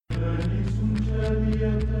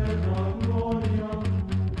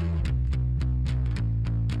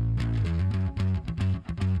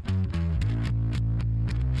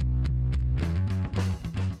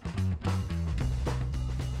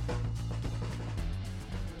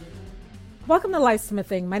Welcome to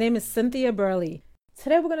Lifesmithing. My name is Cynthia Burley.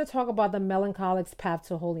 Today we're going to talk about the melancholic's path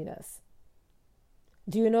to holiness.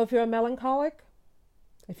 Do you know if you're a melancholic?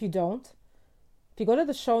 If you don't, if you go to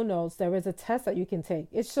the show notes, there is a test that you can take.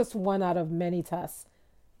 It's just one out of many tests,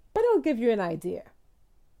 but it'll give you an idea.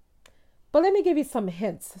 But let me give you some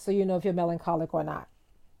hints so you know if you're melancholic or not.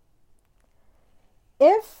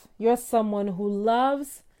 If you're someone who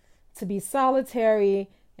loves to be solitary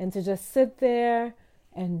and to just sit there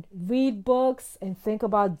and read books and think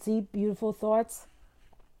about deep, beautiful thoughts,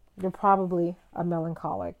 you're probably a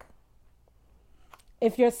melancholic.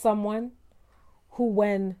 If you're someone who,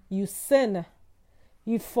 when you sin,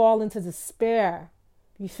 you fall into despair,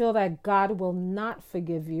 you feel that God will not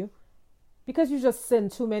forgive you because you just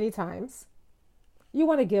sinned too many times, you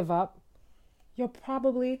want to give up, you're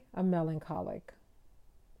probably a melancholic.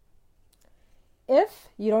 If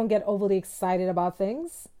you don't get overly excited about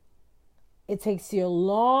things, it takes you a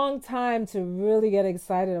long time to really get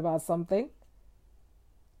excited about something.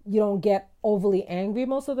 You don't get overly angry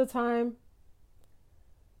most of the time.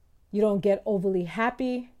 You don't get overly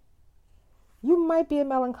happy. You might be a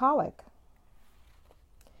melancholic.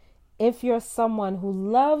 If you're someone who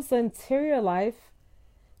loves the interior life,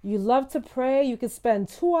 you love to pray, you can spend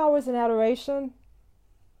 2 hours in adoration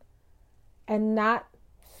and not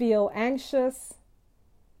feel anxious,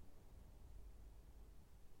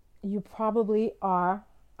 you probably are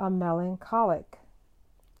a melancholic.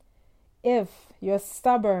 If you're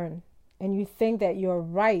stubborn and you think that you're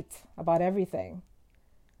right about everything,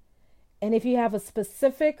 and if you have a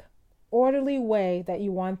specific, orderly way that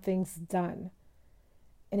you want things done,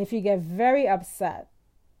 and if you get very upset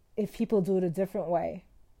if people do it a different way,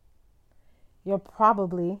 you're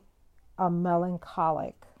probably a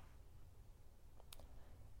melancholic.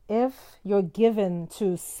 If you're given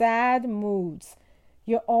to sad moods,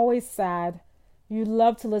 you're always sad, you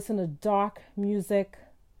love to listen to dark music,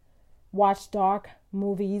 watch dark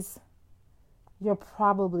movies, you're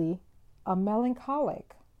probably a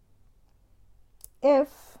melancholic.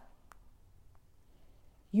 If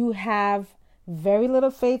you have very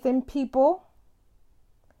little faith in people,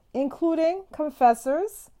 including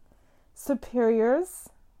confessors, superiors,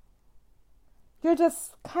 you're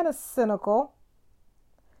just kind of cynical,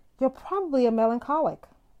 you're probably a melancholic.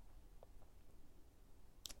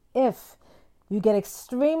 If you get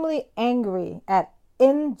extremely angry at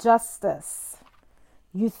injustice,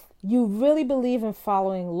 you really believe in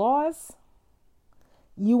following laws,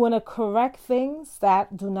 you want to correct things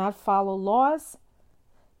that do not follow laws,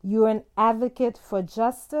 you're an advocate for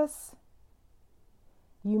justice,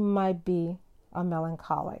 you might be a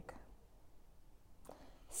melancholic.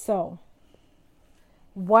 So,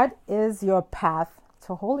 what is your path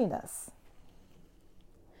to holiness?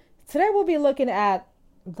 Today we'll be looking at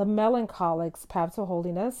the melancholic's path to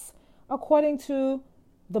holiness according to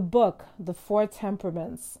the book, The Four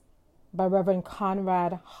Temperaments by Reverend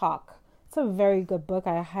Conrad Hawk. It's a very good book.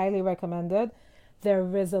 I highly recommend it.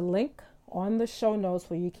 There is a link on the show notes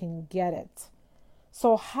where you can get it.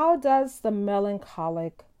 So how does the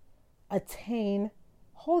melancholic attain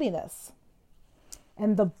holiness?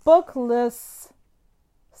 And the book lists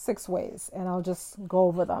 6 ways, and I'll just go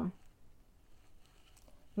over them.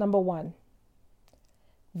 Number 1,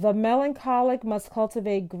 the melancholic must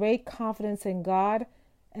cultivate great confidence in God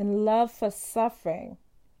and love for suffering,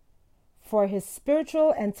 for his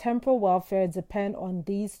spiritual and temporal welfare depend on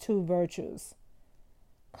these 2 virtues: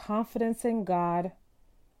 confidence in God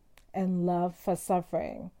and love for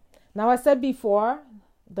suffering. Now, I said before,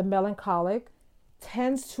 the melancholic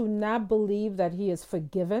tends to not believe that he is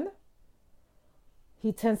forgiven.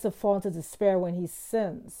 He tends to fall into despair when he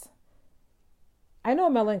sins. I know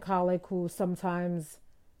a melancholic who sometimes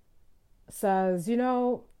says, I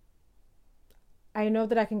know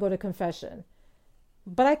that I can go to confession,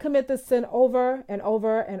 but I commit this sin over and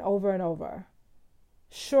over and over and over.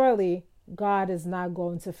 Surely God is not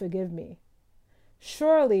going to forgive me.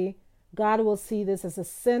 Surely God will see this as a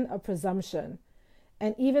sin of presumption.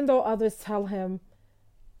 And even though others tell him,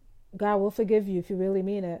 God will forgive you if you really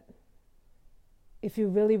mean it, if you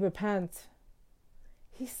really repent,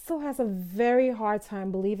 he still has a very hard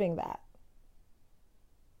time believing that.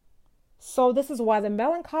 So this is why the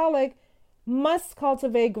melancholic must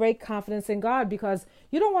cultivate great confidence in God, because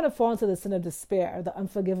you don't want to fall into the sin of despair, the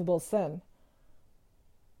unforgivable sin.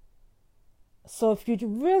 So if you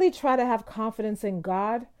really try to have confidence in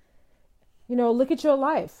God, look at your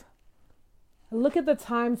life. Look at the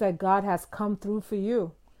times that God has come through for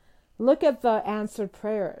you. Look at the answered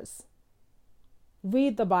prayers.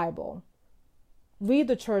 Read the Bible. Read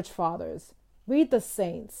the church fathers. Read the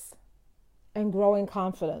saints and grow in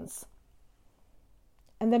confidence.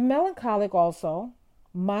 And the melancholic also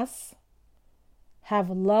must have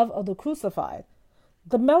love of the crucified.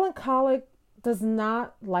 The melancholic does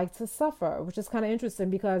not like to suffer, which is kind of interesting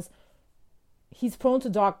because he's prone to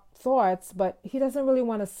dark thoughts, but he doesn't really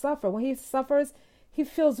want to suffer. When he suffers, he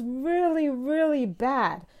feels really, really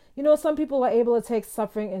bad. You know, some people are able to take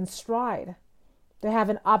suffering in stride. They have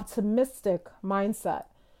an optimistic mindset.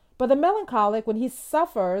 But the melancholic, when he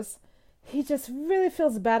suffers, he just really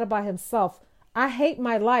feels bad about himself. I hate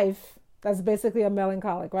my life. That's basically a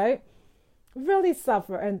melancholic, right? Really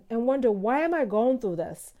suffer and wonder, why am I going through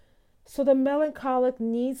this? So the melancholic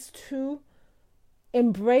needs to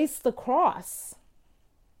embrace the cross.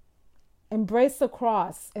 Embrace the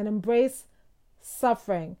cross and embrace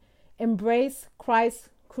suffering. Embrace Christ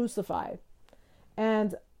crucified.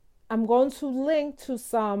 And I'm going to link to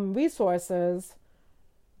some resources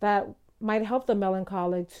that might help the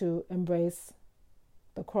melancholic to embrace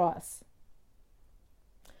the cross.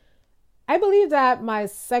 I believe that my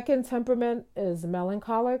second temperament is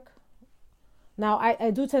melancholic. Now, I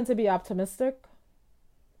do tend to be optimistic.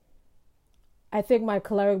 I think my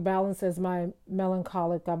choleric balance is my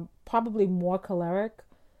melancholic. I'm probably more choleric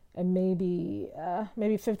and maybe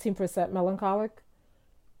 15% melancholic.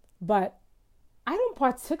 But I don't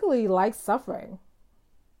particularly like suffering,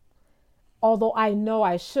 although I know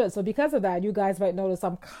I should. So because of that, you guys might notice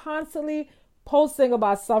I'm constantly posting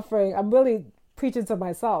about suffering. I'm really preaching to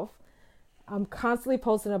myself. I'm constantly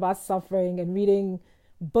posting about suffering and reading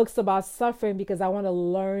books about suffering because I want to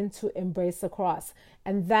learn to embrace the cross.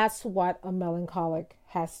 And that's what a melancholic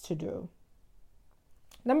has to do.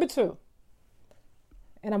 Number 2,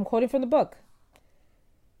 and I'm quoting from the book.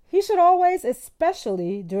 He should always,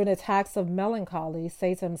 especially during attacks of melancholy,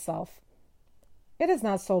 say to himself, "It is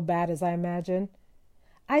not so bad as I imagine.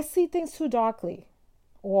 I see things too darkly,"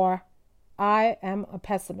 or "I am a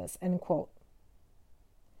pessimist," end quote.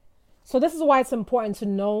 So this is why it's important to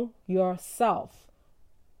know yourself.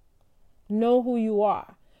 Know who you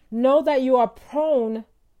are. Know that you are prone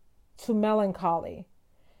to melancholy.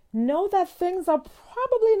 Know that things are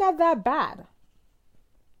probably not that bad.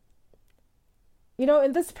 You know,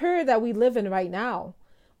 in this period that we live in right now,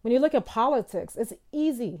 when you look at politics, it's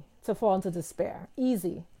easy to fall into despair.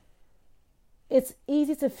 Easy. It's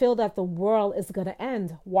easy to feel that the world is going to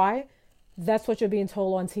end. Why? That's what you're being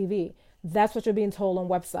told on TV. That's what you're being told on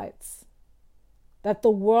websites. That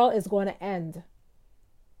the world is going to end.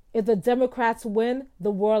 If the Democrats win,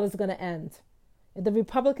 the world is going to end. If the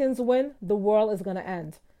Republicans win, the world is going to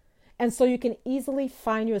end. And so you can easily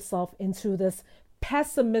find yourself into this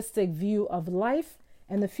pessimistic view of life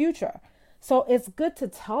and the future. So it's good to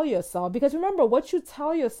tell yourself, because remember, what you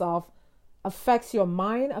tell yourself affects your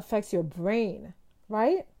mind, affects your brain,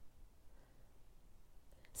 right?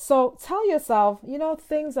 So tell yourself, you know,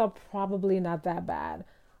 things are probably not that bad.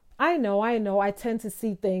 I know, I tend to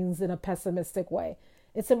see things in a pessimistic way.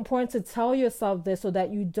 It's important to tell yourself this so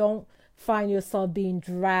that you don't find yourself being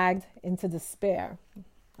dragged into despair.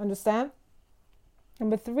 Understand?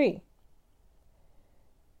 Number 3.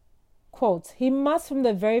 Quote, he must from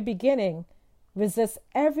the very beginning resist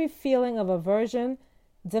every feeling of aversion,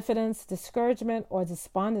 diffidence, discouragement, or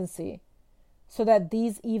despondency, so that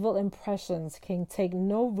these evil impressions can take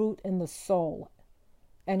no root in the soul.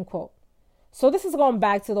 End quote. So this is going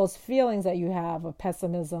back to those feelings that you have of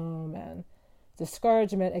pessimism and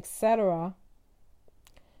discouragement, etc.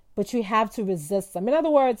 But you have to resist them. In other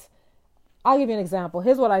words, I'll give you an example.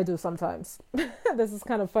 Here's what I do sometimes. This is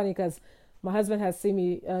kind of funny because my husband has seen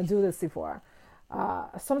me do this before.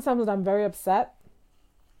 Sometimes when I'm very upset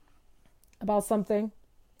about something,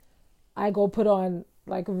 I go put on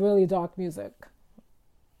like really dark music.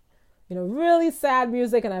 You know, really sad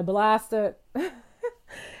music, and I blast it.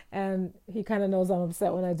 And he kind of knows I'm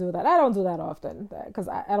upset when I do that. I don't do that often because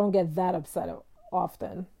I don't get that upset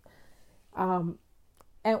often. And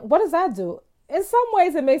what does that do? In some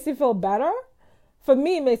ways, it makes you feel better. For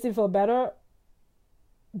me, it makes me feel better.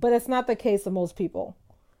 But it's not the case of most people.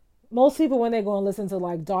 Most people, when they go and listen to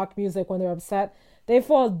like dark music when they're upset, they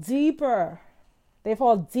fall deeper. They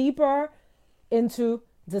fall deeper into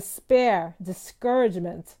despair,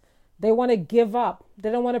 discouragement. They want to give up. They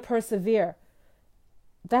don't want to persevere.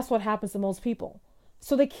 That's what happens to most people.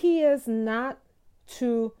 So the key is not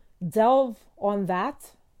to delve on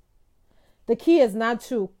that. The key is not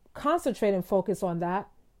to concentrate and focus on that.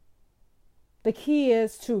 The key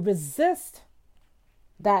is to resist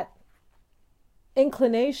that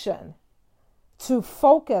inclination to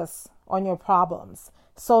focus on your problems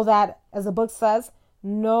so that, as the book says,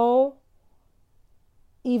 no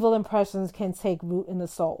evil impressions can take root in the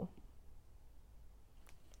soul.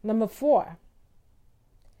 Number 4,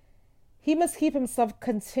 he must keep himself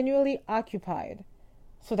continually occupied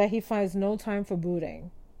so that he finds no time for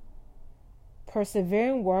brooding.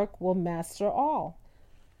 Persevering work will master all.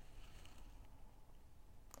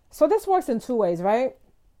 So this works in 2 ways, right?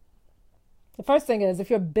 The first thing is, if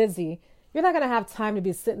you're busy, you're not going to have time to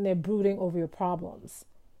be sitting there brooding over your problems,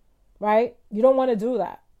 right? You don't want to do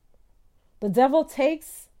that. The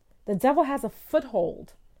devil has a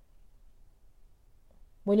foothold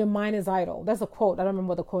when your mind is idle. That's a quote. I don't remember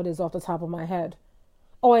what the quote is off the top of my head.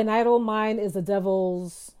 Oh, an idle mind is the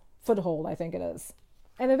devil's foothold, I think it is.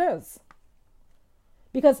 And it is.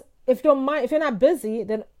 Because if you're not busy,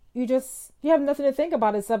 then you have nothing to think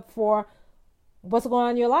about except for what's going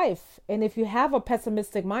on in your life. And if you have a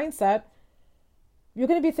pessimistic mindset, you're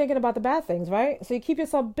going to be thinking about the bad things, right? So you keep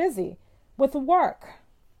yourself busy with work,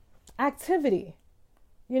 activity,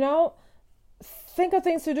 think of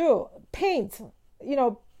things to do, paint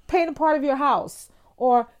a part of your house,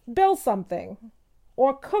 or build something,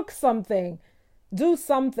 or cook something, do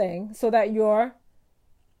something so that you're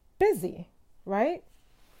busy, right?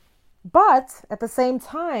 But at the same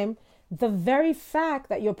time, the very fact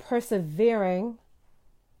that you're persevering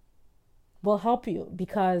will help you,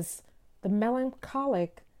 because the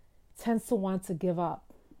melancholic tends to want to give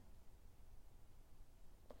up.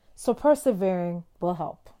 So persevering will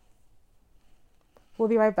help. We'll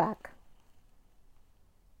be right back.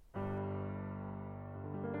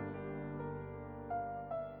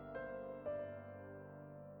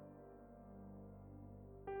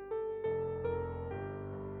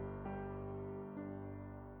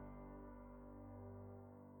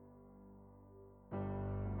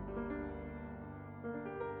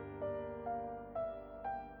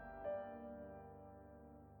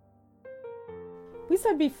 We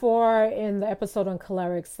said before in the episode on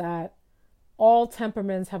cholerics that all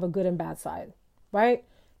temperaments have a good and bad side, right?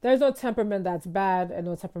 There's no temperament that's bad and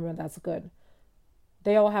no temperament that's good.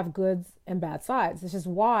 They all have good and bad sides. This is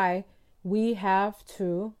why we have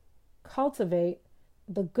to cultivate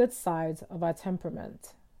the good sides of our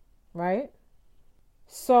temperament, right?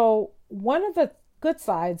 So one of the good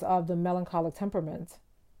sides of the melancholic temperament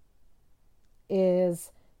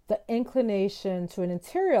is the inclination to an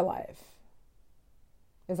interior life.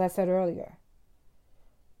 As I said earlier.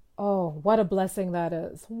 Oh, what a blessing that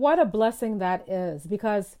is. What a blessing that is.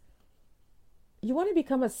 Because you want to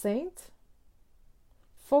become a saint?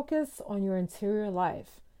 Focus on your interior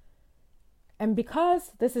life. And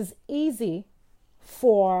because this is easy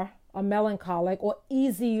for a melancholic, or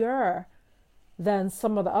easier than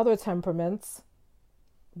some of the other temperaments,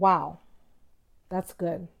 wow, that's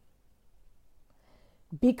good.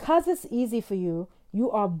 Because it's easy for you, you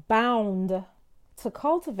are bound to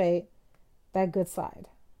cultivate that good side.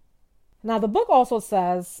 Now, the book also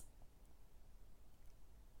says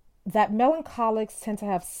that melancholics tend to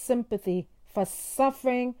have sympathy for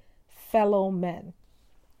suffering fellow men.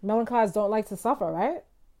 Melancholics don't like to suffer, right?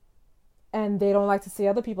 And they don't like to see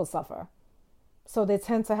other people suffer. So they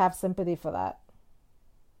tend to have sympathy for that.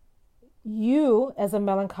 You, as a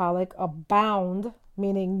melancholic, are bound,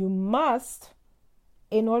 meaning you must,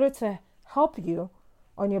 in order to help you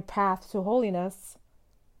on your path to holiness,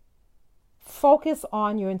 focus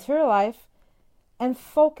on your interior life and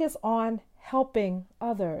focus on helping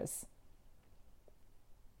others.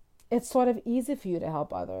 It's sort of easy for you to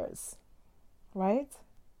help others, right?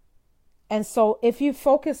 And so if you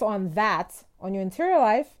focus on that, on your interior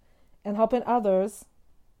life and helping others,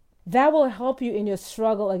 that will help you in your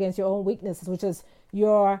struggle against your own weaknesses, which is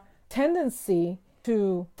your tendency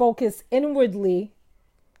to focus inwardly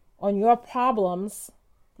on your problems,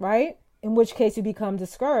 right? In which case you become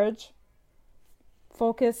discouraged.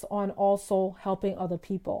 Focus on also helping other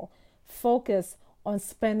people. Focus on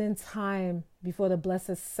spending time before the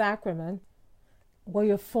Blessed Sacrament where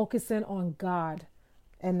you're focusing on God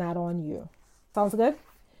and not on you. Sounds good?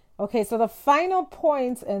 Okay, so the final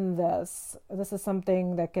point in this is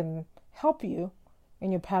something that can help you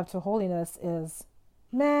in your path to holiness is,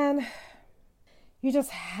 man, you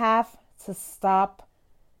just have to stop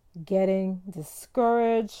getting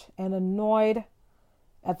discouraged and annoyed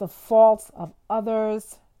at the faults of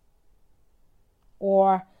others,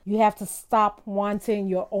 or you have to stop wanting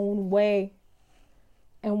your own way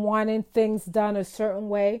and wanting things done a certain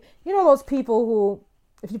way. You know those people who,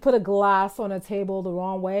 if you put a glass on a table the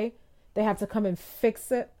wrong way, they have to come and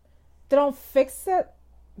fix it. They don't fix it,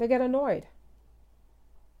 they get annoyed.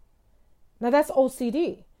 Now that's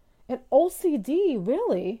OCD. And OCD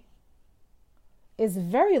really is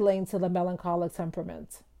very linked to the melancholic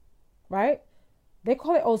temperament, right? They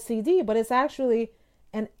call it OCD, but it's actually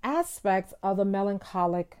an aspect of the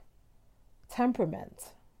melancholic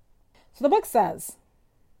temperament. So the book says,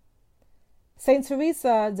 Saint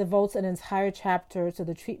Teresa devotes an entire chapter to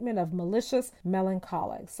the treatment of malicious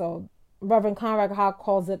melancholics. So Reverend Conrad Hawk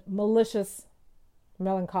calls it malicious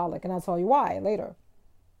melancholic, and I'll tell you why later.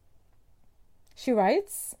 She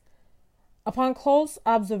writes, upon close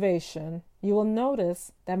observation, you will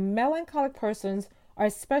notice that melancholic persons are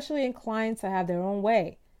especially inclined to have their own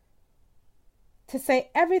way, to say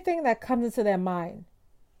everything that comes into their mind,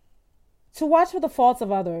 to watch for the faults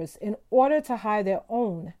of others in order to hide their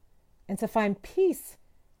own, and to find peace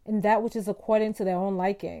in that which is according to their own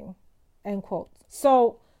liking. End quote.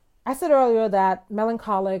 So I said earlier that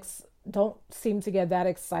melancholics don't seem to get that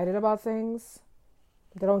excited about things.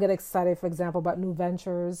 They don't get excited, for example, about new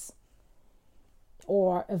ventures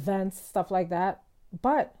or events, stuff like that.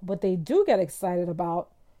 But what they do get excited about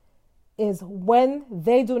is when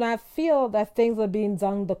they do not feel that things are being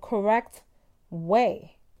done the correct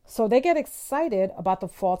way. So they get excited about the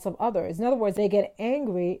faults of others. In other words, they get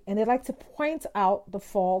angry and they like to point out the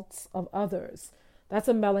faults of others. That's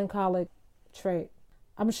a melancholic trait.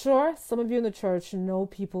 I'm sure some of you in the church know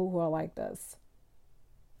people who are like this.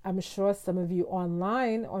 I'm sure some of you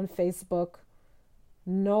online on Facebook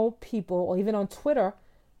know people, or even on Twitter,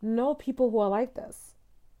 know people who are like this.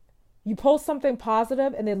 You post something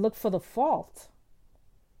positive and they look for the fault.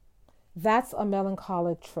 That's a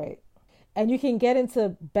melancholic trait. And you can get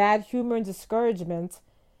into bad humor and discouragement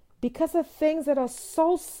because of things that are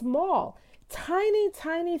so small, tiny,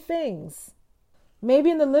 tiny things. Maybe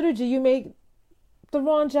in the liturgy you made the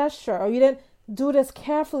wrong gesture, or you didn't do it as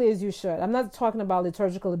carefully as you should. I'm not talking about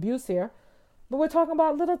liturgical abuse here, but we're talking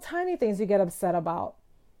about little tiny things you get upset about.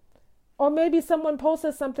 Or maybe someone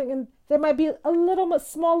posted something and there might be a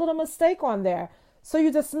small little mistake on there, so you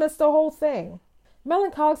dismiss the whole thing.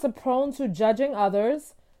 Melancholics are prone to judging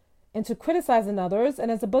others and to criticizing others, and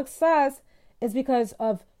as the book says, it's because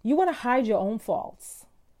of you want to hide your own faults.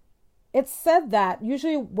 It's said that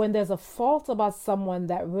usually when there's a fault about someone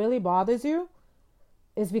that really bothers you,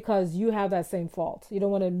 it's because you have that same fault. You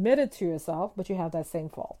don't want to admit it to yourself, but you have that same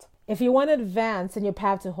fault. If you want to advance in your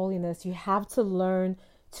path to holiness, you have to learn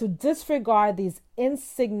to disregard these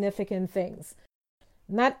insignificant things.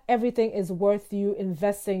 Not everything is worth you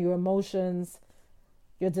investing your emotions,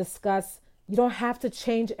 your disgust. You don't have to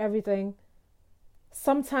change everything.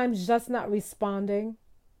 Sometimes just not responding,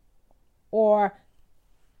 or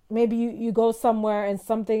maybe you go somewhere and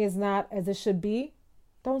something is not as it should be.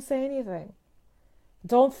 Don't say anything.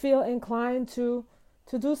 Don't feel inclined to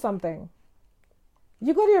do something.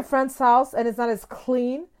 You go to your friend's house and it's not as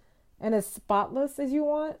clean and as spotless as you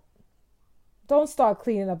want. Don't start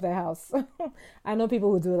cleaning up their house. I know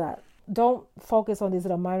people who do that. Don't focus on these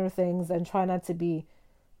little minor things and try not to be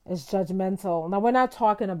as judgmental. Now, we're not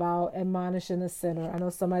talking about admonishing a sinner. I know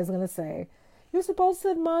somebody's going to say, you're supposed to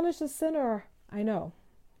admonish a sinner. I know.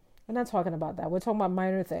 We're not talking about that. We're talking about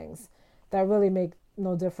minor things that really make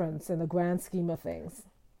no difference in the grand scheme of things.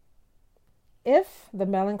 If the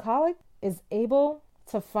melancholic is able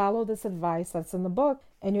to follow this advice that's in the book,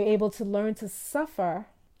 and you're able to learn to suffer,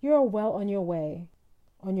 you're well on your way,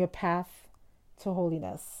 on your path to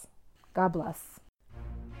holiness. God bless.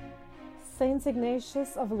 Saint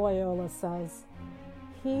Ignatius of Loyola says,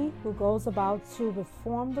 he who goes about to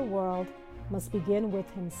reform the world must begin with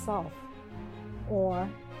himself, or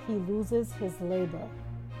he loses his labor.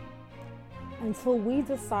 Until we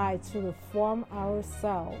decide to reform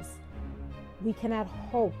ourselves, we cannot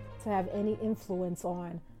hope to have any influence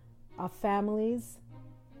on our families,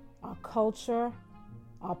 our culture,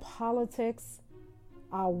 our politics,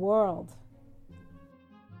 our world,